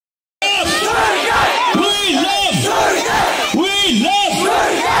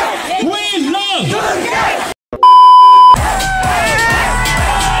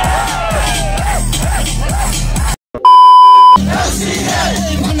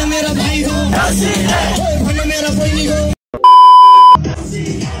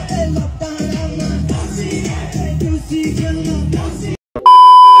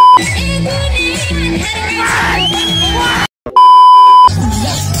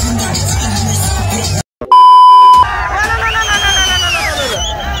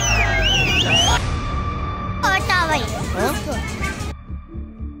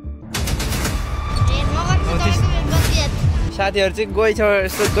साथीहरु चाहिँ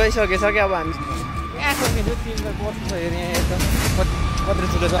गइसकेछ क्या अब हामी यहाँको मेरो टिममा बस्नु हेर्ने यता कत्रो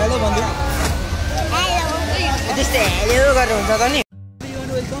ठुलो छ हेलो भन्दै हेलो त्यस्तै हेलो गरेर हुन्छ त नि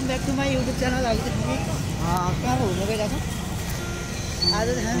welcome back to my YouTube channel हामी चाहिँ कहाँ घुम्न गइरहेको छौँ आज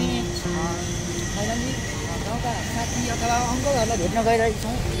चाहिँ हामी फाइनली गाउँका साथी अथवा अङ्कलहरूलाई भेट्न गइरहेको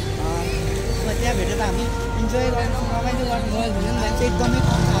छौँ त्यहाँ भेटेर हामी इन्जोय गर्छौँ रमाइलो गर्नु गयो भने मान्छे एकदमै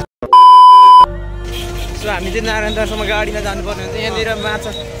कम छ सो हामी चाहिँ नारायणदासम्म गाडीमा जानुपर्ने हुन्छ यहाँनिर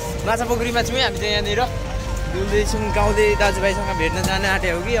माछा पोखरीमा छौँ हामी चाहिँ यहाँनिर डुल्दैछौँ गाउँदै दाजुभाइसँग भेट्न जान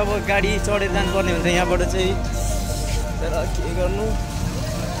आँट्यो हो कि अब गाडी चढेर जानुपर्ने हुन्छ यहाँबाट चाहिँ तर के गर्नु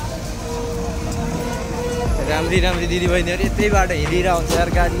राम्री दिदीबहिनीहरू यतै बाटो हिँडिरहेको हुन्छ यार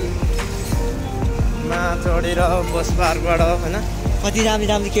गाडीमा चढेर बस पार्कबाट होइन कति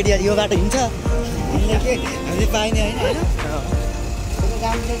राम्री केटीहरू यो बाटो हिँड्छ हिँड्ने के हामीले पाइने होइन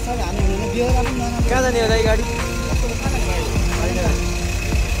कहाँ जाने हो दाइ गाडी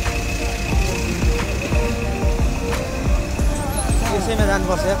यसैमा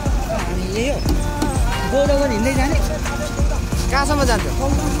जानुपर्छ हामी यही हो गोदावरी हिँड्दै जाने कहाँसम्म जान्छ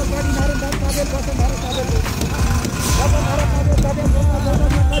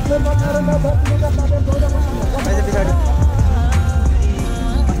पछाडि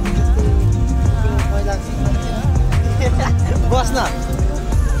बस्न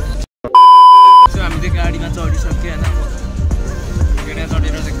हामी चाहिँ गाडीमा चढिसक्यो होइन गाडीमा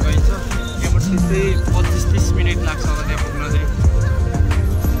चढेर चाहिँ गइन्छ त्यहाँबाट त्यस्तै 25-30 मिनट लाग्छ होला त्यहाँ पुग्न चाहिँ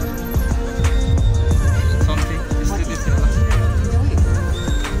समथिङ त्यस्तै होला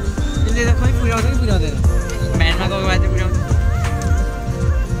यसले त खै पुर्याउँछ कि पुर्याउँदैन भ्यानमा गएको भए चाहिँ पुर्याउँछ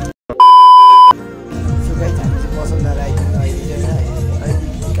सुगाइ हामी चाहिँ बसन्त आइपुग्नु अहिले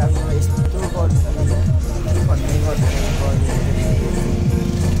काममा यस्तो गर्छ भन्ने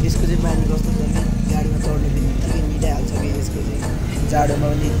यसको चाहिँ बानी कस्तो छ भने गाडीमा चढ्ने बित्तिकै मिलाइहाल्छ कि यसको चाहिँ जाडोमा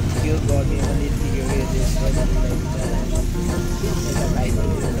पनि त्यो गर्ने पनि यत्तिकै उयो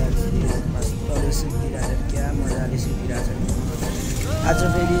मजाले सुकिरहेछ क्या मजाले सुकिरहेछ आज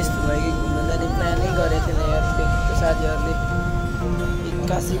फेरि यस्तो भयो कि घुम्न जाने प्लानै गरेको थिएन यार त्यो साथीहरूले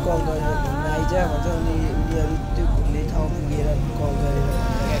 81 कल गरेर घुम्न आइज भन्छ अनि उनीहरू त्यो घुम्ने ठाउँ पुगेर कल गरेर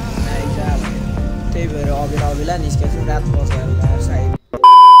घुम्न आइज त्यही भएर अबेला निस्केको छु रात बसेर साइड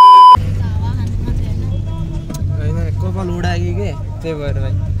कपाल उडायो के त्यही भएर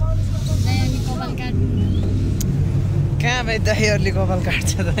भाइ कहाँ भाइ दहीहरूले कपाल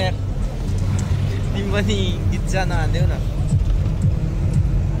काट्छ त यार तिमी पनि गीत जान हान्देऊ न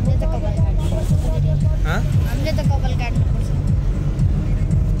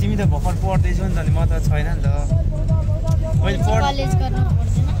तिमी त भर्खर पढ्दैछौ नि त म त छैन नि त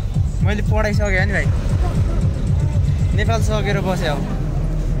मैले पढाइसकेँ नि भाइ नेपाल सकेर बसेँ अब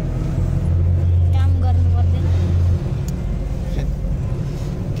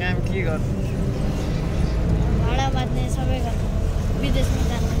काम के गर्नु भाडा बाँध्ने सबै गर्नु विदेशमा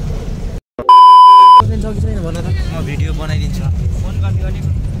जानु सक्यो छैन भन त म भिडियो बनाइदिन्छु फोन गर्ने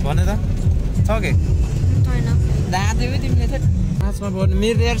भन त सक्यो छैन दाँथ्यो तिमीले चाहिँ पाँचमा पढ्नु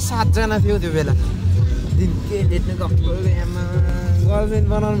मेरो यार 7 जना थियो त्यो बेला दिन के लेट्ने गएको आमा गर्लफ्रेन्ड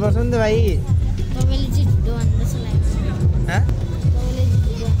बनाउनु पर्छ नि त भाइ तपाईँले चाहिँ झुटो भन्नु जस्तो लाग्यो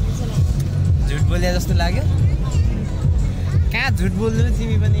झुट बोले जस्तो लाग्यो कहाँ झुट बोल्नु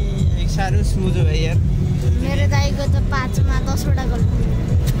तिमी पनि साह्रो सोझो भाइ यार मेरो दाइको त 5मा 10 वटा गर्लफ्रेन्ड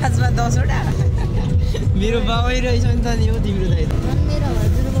 5मा 10 वटा मेरो बाबै रहेछ नि त नि हो तिम्रो दाइ त मेरो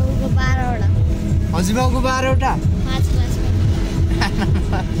हजुरबाउको 12 वटा हजुरबाउको 12 वटा 5 क्लासमा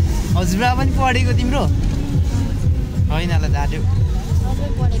हजुरबा पनि पढेको तिम्रो होइन ल दाजु सबै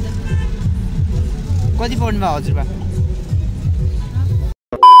पढेको कति पढ्नु भयो हजुरबा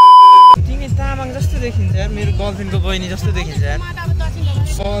तिमी तामाङ जस्तो देखिन्छ यार मेरो गर्लफ्रेन्डको बहिनी जस्तो देखिन्छ यार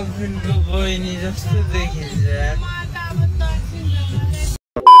गर्लफ्रेन्डको बहिनी जस्तो देखिन्छ यार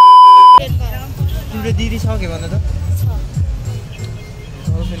तिम्रो दिदी छ के भन त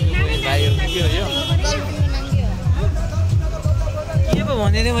गर्लफ्रेन्डको बहिनी भाइ हो के हो यो के पो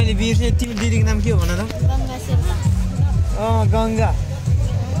भने रे मैले बिर्सेँ तिम्रो दिदीको नाम के हो भन त गङ्गा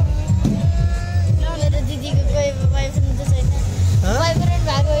मेरो दिदीको कोही बोयफ्रेन्ड त छैन बोयफ्रेन्ड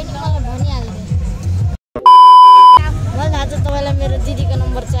भएको होइन मलाई भनिहाल्नु मलाई थाहा छ तपाईँलाई मेरो दिदीको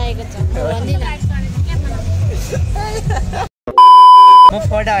नम्बर चाहिएको भएको छ भन्दिन म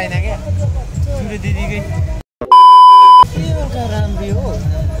फटा होइन क्या तिम्रो दिदीकै एउटा राम्रो हो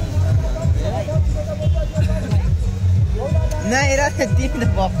नाइ र तिमी त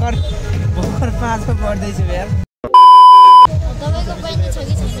भर्खर पाँचमा पढ्दैछु यार तपाईको बहिनी छ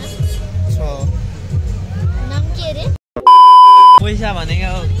कि छैन छ नाम के रे पैसा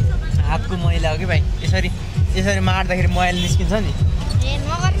भनेको हातको मैला हो कि भाइ यसरी मार्दाखेरि मैला निस्किन्छ नि ए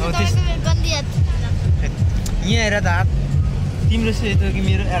नगर्नु तपाईको गन्दी हात यहाँ हेर त हात तिम्रो सेतो कि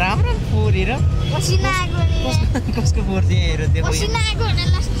मेरो राम्रो फोहोर हेर पसिना आएको नि कसको फोहोर चाहिँ हेर त्यो पसिना आएको हैन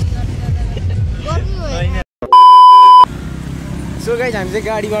लास्ट गर्नु होइन सो गाइस हामी चाहिँ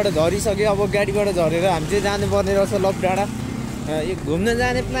गाडीबाट झरिसक्यो अब गाडीबाट झरेर हामी चाहिँ जानुपर्ने रहेछ लप डाँडा यो घुम्न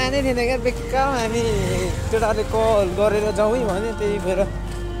जाने प्लानै थिएन क्या बेकार हामी केटाले कल गरेर जाउँ है भने त्यही भएर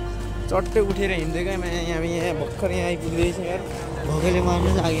चट्टै उठेर हिँड्दै गयौँ हामी यहाँ भर्खर यहाँ आइपुग्दैछ यार भोकले मार्नु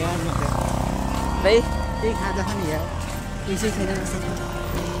लाग्यो यार भाइ त्यही खाजा छ नि यार पैसै छैन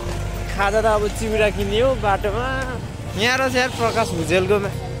खाजा त अब चिउरा किन्ने हो बाटोमा यहाँ रहेछ यार प्रकाश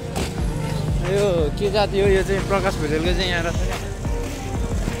भुजेलकोमा यो के जाति हो यो चाहिँ प्रकाश भुजेलको चाहिँ यहाँ रहेछ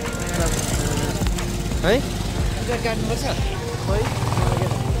है काट्नुपर्छ खै यो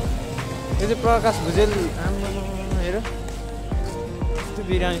चाहिँ प्रकाश भुजेल आम्मा हेर त्यो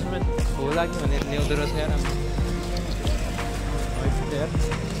बिरामीसँग होला कि भनेर ल्याउँदो रहेछ यार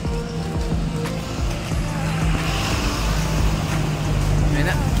होइन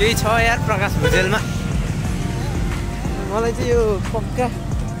केही छ यार प्रकाश भुजेलमा मलाई चाहिँ यो पक्का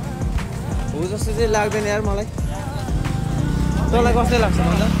हो जस्तो चाहिँ लाग्दैन यार मलाई तँलाई कस्तो लाग्छ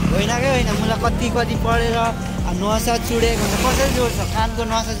भन्दा होइन क्या होइन मलाई कति पढेर नसा चुडेको हुन्छ कसरी जोड्छ कानको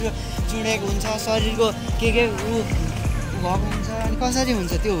नसा चुडेको हुन्छ शरीरको के उ भएको हुन्छ अनि कसरी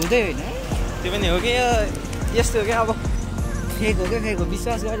हुन्छ त्यो हुँदै होइन त्यो पनि हो कि यस्तो हो क्या अब फेक हो क्या फेक हो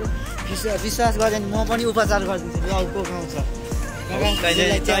विश्वास गऱ्यो भने म पनि उपचार गरिदिन्छु यो अर्को गाउँछ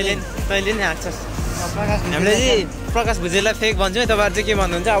तैँले नै हाँक्छस् हामीले चाहिँ प्रकाश भुजेललाई फेक भन्छौँ तपाईँहरू चाहिँ के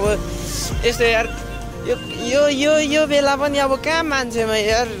भन्नुहुन्छ अब यस्तो यार यो बेला पनि अब कहाँ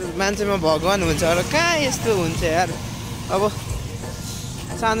मान्छेमा भगवान् हुन्छ र कहाँ यस्तो हुन्छ यार अब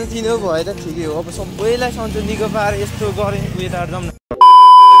सानोतिनो भए त ठिकै हो अब सबैलाई सन्चोलीको पाएर यस्तो गरेँ उयोबाट जाउँ न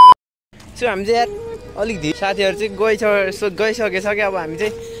सो हामी चाहिँ यार अलिक धेरै साथीहरू चाहिँ गइसकेछ क्या अब हामी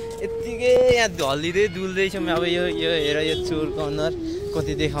चाहिँ यत्तिकै यहाँ ढल्लिँदै डुल्दैछौँ अब यो हेर यो चोरको अनुहार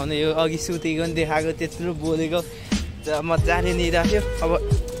कति देखाउने यो अघि सुतेको पनि देखाएको त्यत्रो बोलेको मजाले निराख्यो अब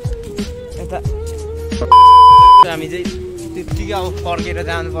यता हामी चाहिँ त्यत्तिकै अब फर्केर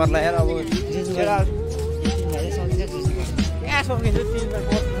जानु पर्ला यार अब कहाँ सकिन्छ तिमीलाई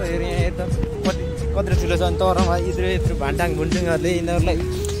कस्तो हेर यहाँ यता कत्रो ठुलो छ तर यत्रो भान्टाङ भुन्टुङहरूले यिनीहरूलाई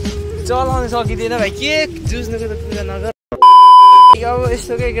चलाउनु सकिँदैन भाइ के जुझ्नुको त पूजा नगर अब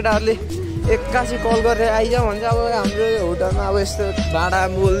यस्तो के केटाहरूले एक्कासी कल गरेर आइज भन्छ अब हाम्रो होटलमा अब यस्तो भाडा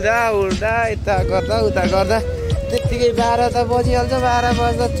बोल्दा ओर्दा यता गर्दा उता गर्दा त्यत्तिकै 12 त बजिहाल्छ 12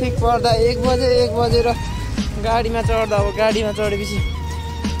 बज्दा ठिक पर्दा 1 बजेर गाडीमा चढ्दा अब गाडीमा चढेपछि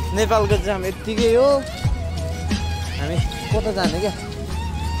नेपालको जाम यत्तिकै हो हामी कता जाने क्या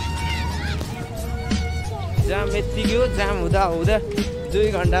जाम यत्तिकै हो जाम हुँदा 2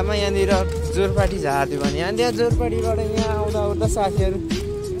 घन्टामा यहाँनिर जोरपाटी झार्थ्यो भने त्यहाँ जोरपाटीबाट यहाँ आउँदा साथीहरू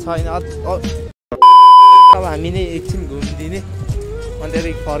छैन अब हामी नै एकछिन घुमिदिने अन्त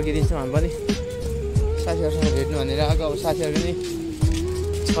फर्किदिन्छौँ हामी पनि साथीहरूसँग भेट्नु भनेर आएको अब साथीहरू पनि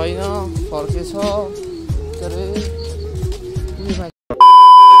छैन फर्केछ तर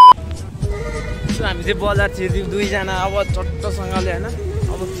हामी चाहिँ बजार छिर्दियौँ 2 जना अब चट्टसँगले होइन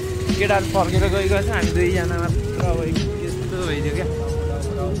अब केटाहरू फर्केर गइरहेको छ हामी 2 जना मात्र अब यस्तो भइदियो क्या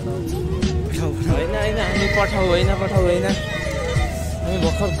होइन हामी पठाउ होइन हामी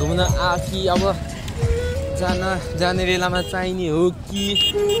भर्खर घुम्न आकि अब जाने बेलामा चाहिने हो कि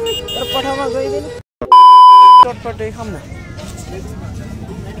तर पठाउमा गइँदैन चटपटै खाऊँ न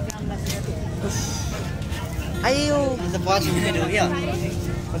आयो अन्त 5 मिनेट हो क्या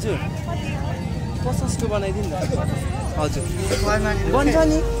हजुर 50को बनाइदिनु न हजुर बन्छ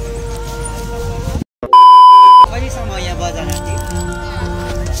नि कहिलेसम्म यहाँ बजार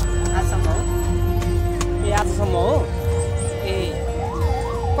आजसम्म हो ए आजसम्म हो ए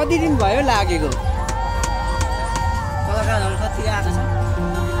कति दिन भयो लागेको कलाकारहरू कति आएको छ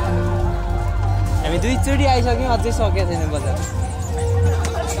हामी 2 चोटि आइसक्यौँ अझै सकेको छैन बजार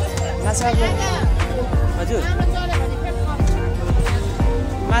माछा हजुर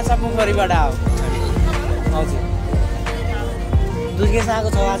माछा पोखरीबाट आऊ हजुर दुर्गेश आएको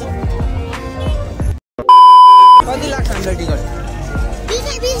छ आज कति लाग्छ हामीलाई टिकट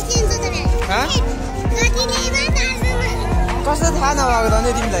 20 दिन्छ त कस्तो थाहा नभएको त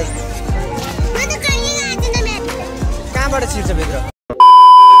नि तिमीलाई कहाँबाट छिर्छ भित्र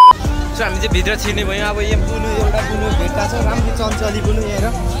सो हामी चाहिँ भित्र छिर्ने भयौँ अब यहाँ बुनु एउटा बुनु भेट्टा छ राम्रो चञ्चली बुनु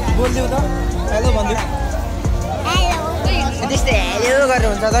यहाँ बोलिदेऊ त हेलो भनिदेऊ त्यस्तै हेलो गरेर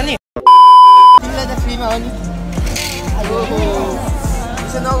हुन्छ त नि तिमीलाई त फ्रीमा हो नि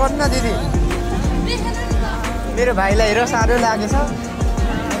त्यसो नगर्नु न दिदी मेरो भाइलाई हेर साह्रो लागेछ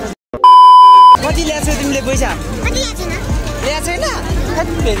कति ल्याएको छौ तिमीले पैसा ल्याएको छैन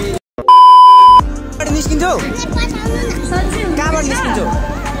फेरि निस्किन्छौ कहाँबाट निस्किन्छौ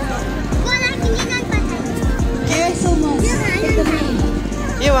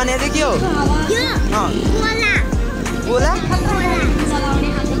के भने चाहिँ के हो गोला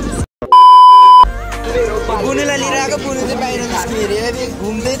बुनुलाई लिएर आएको बुनु चाहिँ बाहिर निस्कियो अरे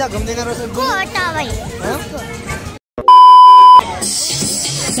घुम्दै त घुम्दैन रहेछ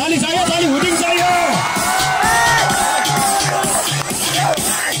ताली चाहियो ताली हुडिङ चाहियो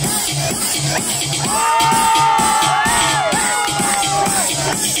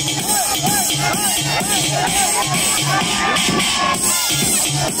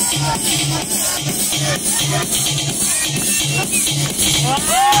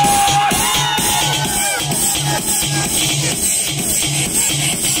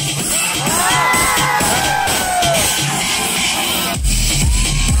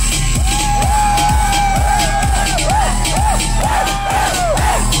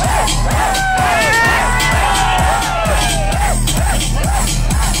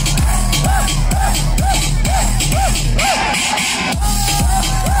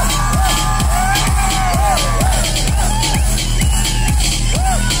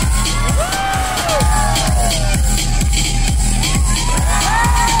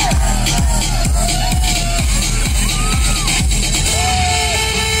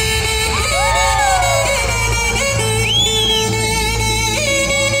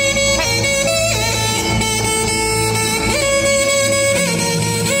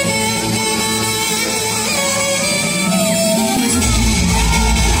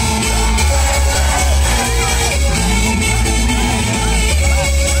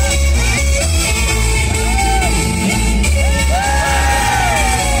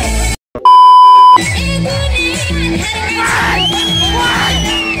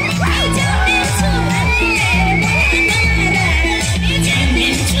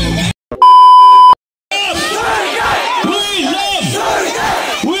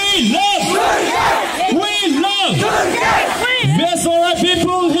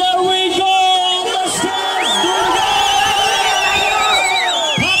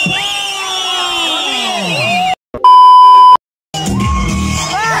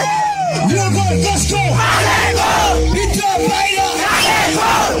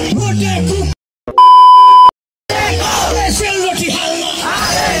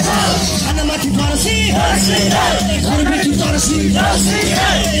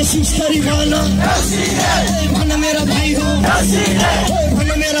भन मेरा भाइ हो भन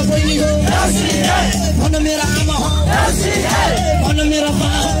मेरा बहिनी हो भन मेरा आमा हो भन मेरा बा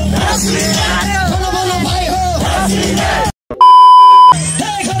हो भन भन भाइ हो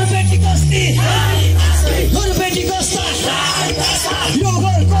घर बेटी कस्ती कस्ता यो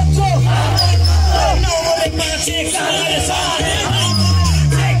घर कच्चो नौले माछे काले सारे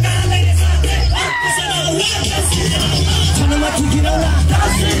छनमा ठिकिरौला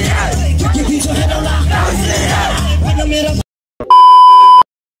के पिछो हेरौला भन मेरा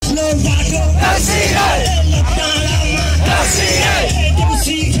लो बाटो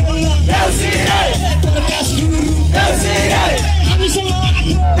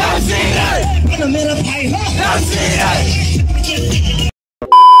भन मेरा भाइ हो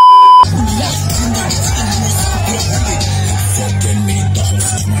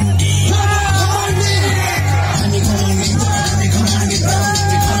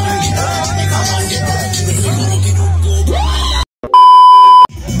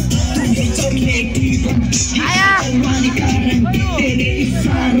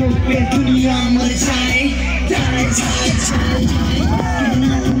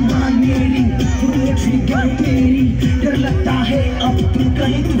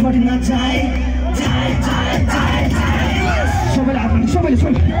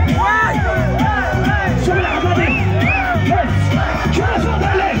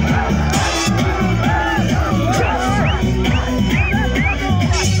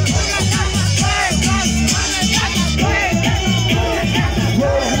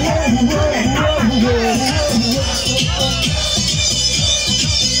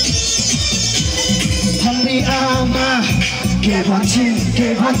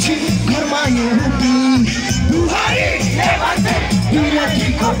के भन्छन् घरमा यो बुहारी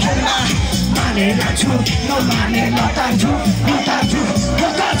विरोधीको खेलमा मानेर छु नमाने लतार्छु लतार्छु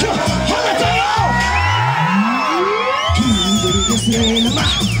लतार्छु होला चलो कि दुर्गेश रेलमा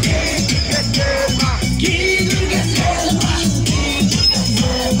कि दुर्गेश रेलमा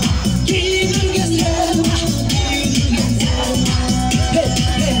कि दुर्गेश रेलमा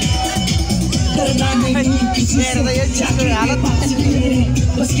मेरो त यो चिजको हालत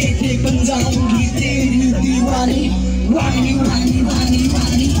बस कहते बन जाऊंगी तेरी दीवानी वानी वानी वानी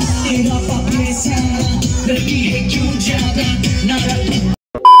वानी तेरा पापे सारा लगी है क्यों ज्यादा ना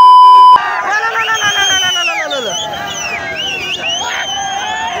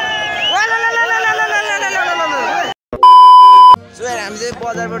हामी चाहिँ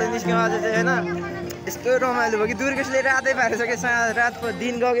बजारबाट निस्क्यौँ आज चाहिँ होइन यस्तो रमाइलो भयो कि दुर्गेशले रातै पारिसक्यो रातको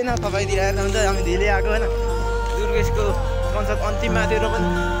दिन गएन तपाईँतिर हेर्दा हुन्छ हामी ढिलै आएको होइन दुर्गेशको कन्सर्ट अन्तिममा थियो र पनि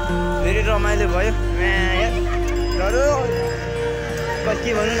धेरै रमाइलो भयो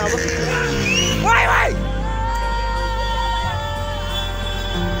के भनौँ न अब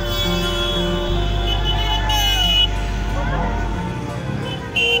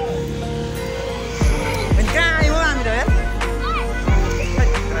कहाँ आयौँ हामी र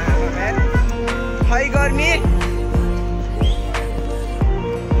है गर्मी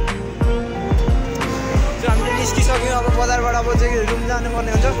हामीले निस्किसक्यौँ अब बजारबाट अब चाहिँ रुम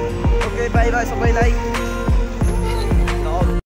जानुपर्ने हुन्छ ओके बाई बाई सबैलाई